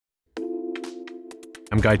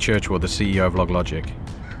I'm Guy Churchwell, the CEO of LogLogic.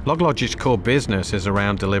 LogLogic's core business is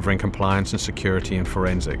around delivering compliance and security in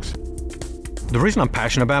forensics. The reason I'm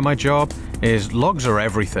passionate about my job is logs are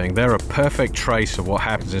everything. They're a perfect trace of what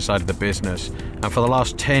happens inside of the business. And for the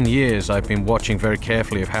last 10 years, I've been watching very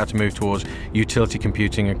carefully of how to move towards utility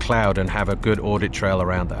computing and cloud and have a good audit trail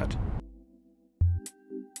around that.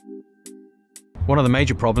 One of the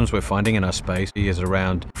major problems we're finding in our space is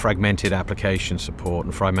around fragmented application support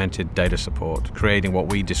and fragmented data support, creating what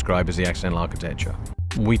we describe as the accidental architecture.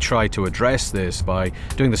 We try to address this by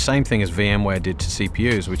doing the same thing as VMware did to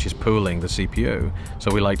CPUs, which is pooling the CPU.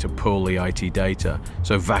 So we like to pool the IT data,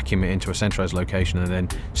 so vacuum it into a centralized location and then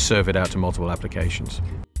serve it out to multiple applications.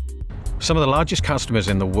 Some of the largest customers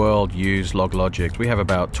in the world use LogLogic. We have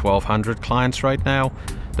about 1,200 clients right now.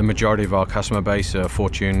 The majority of our customer base are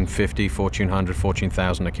Fortune 50, Fortune 100, Fortune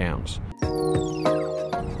 1000 accounts.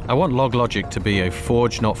 I want LogLogic to be a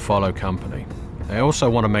forge, not follow company. I also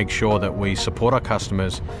want to make sure that we support our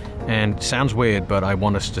customers, and it sounds weird, but I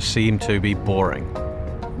want us to seem to be boring.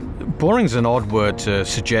 Boring is an odd word to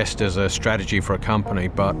suggest as a strategy for a company,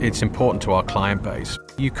 but it's important to our client base.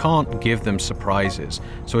 You can't give them surprises,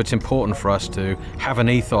 so it's important for us to have an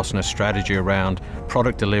ethos and a strategy around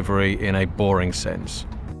product delivery in a boring sense.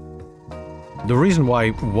 The reason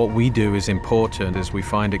why what we do is important is we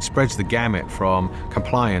find it spreads the gamut from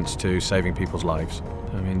compliance to saving people's lives.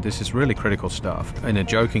 I mean, this is really critical stuff. In a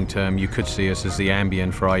joking term, you could see us as the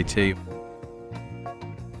Ambien for IT.